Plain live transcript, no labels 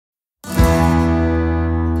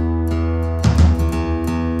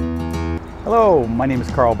Hello, my name is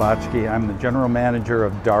Carl Botchke. I'm the General Manager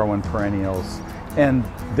of Darwin Perennials, and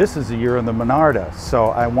this is the year of the Monarda. So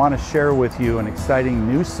I want to share with you an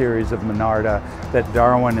exciting new series of Monarda that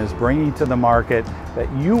Darwin is bringing to the market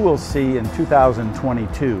that you will see in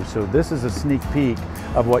 2022. So this is a sneak peek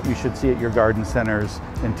of what you should see at your garden centers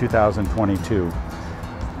in 2022.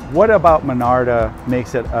 What about Monarda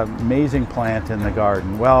makes it an amazing plant in the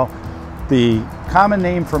garden? Well, the common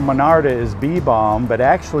name for Monarda is Bee Balm, but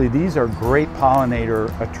actually these are great pollinator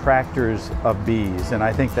attractors of bees, and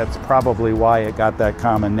I think that's probably why it got that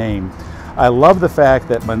common name. I love the fact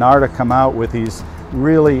that Monarda come out with these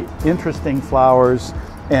really interesting flowers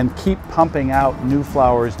and keep pumping out new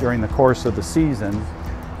flowers during the course of the season.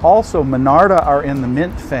 Also, Monarda are in the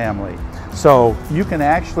mint family, so you can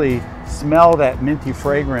actually smell that minty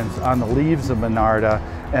fragrance on the leaves of Monarda,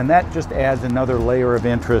 and that just adds another layer of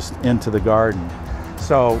interest into the garden.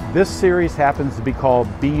 So this series happens to be called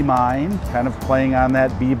Bee Mine, kind of playing on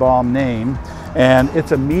that Bee Balm name, and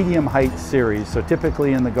it's a medium height series. So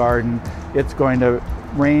typically in the garden, it's going to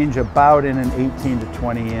range about in an 18 to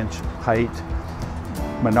 20 inch height.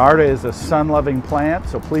 Monarda is a sun-loving plant,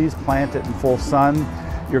 so please plant it in full sun.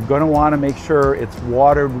 You're going to want to make sure it's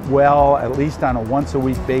watered well, at least on a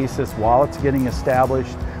once-a-week basis while it's getting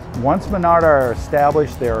established. Once Monarda are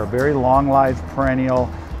established, they're a very long-lived perennial.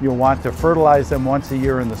 You'll want to fertilize them once a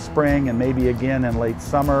year in the spring and maybe again in late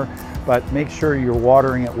summer, but make sure you're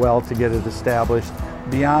watering it well to get it established.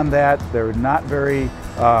 Beyond that, they're not very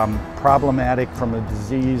problematic from a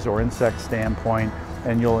disease or insect standpoint,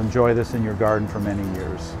 and you'll enjoy this in your garden for many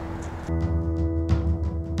years.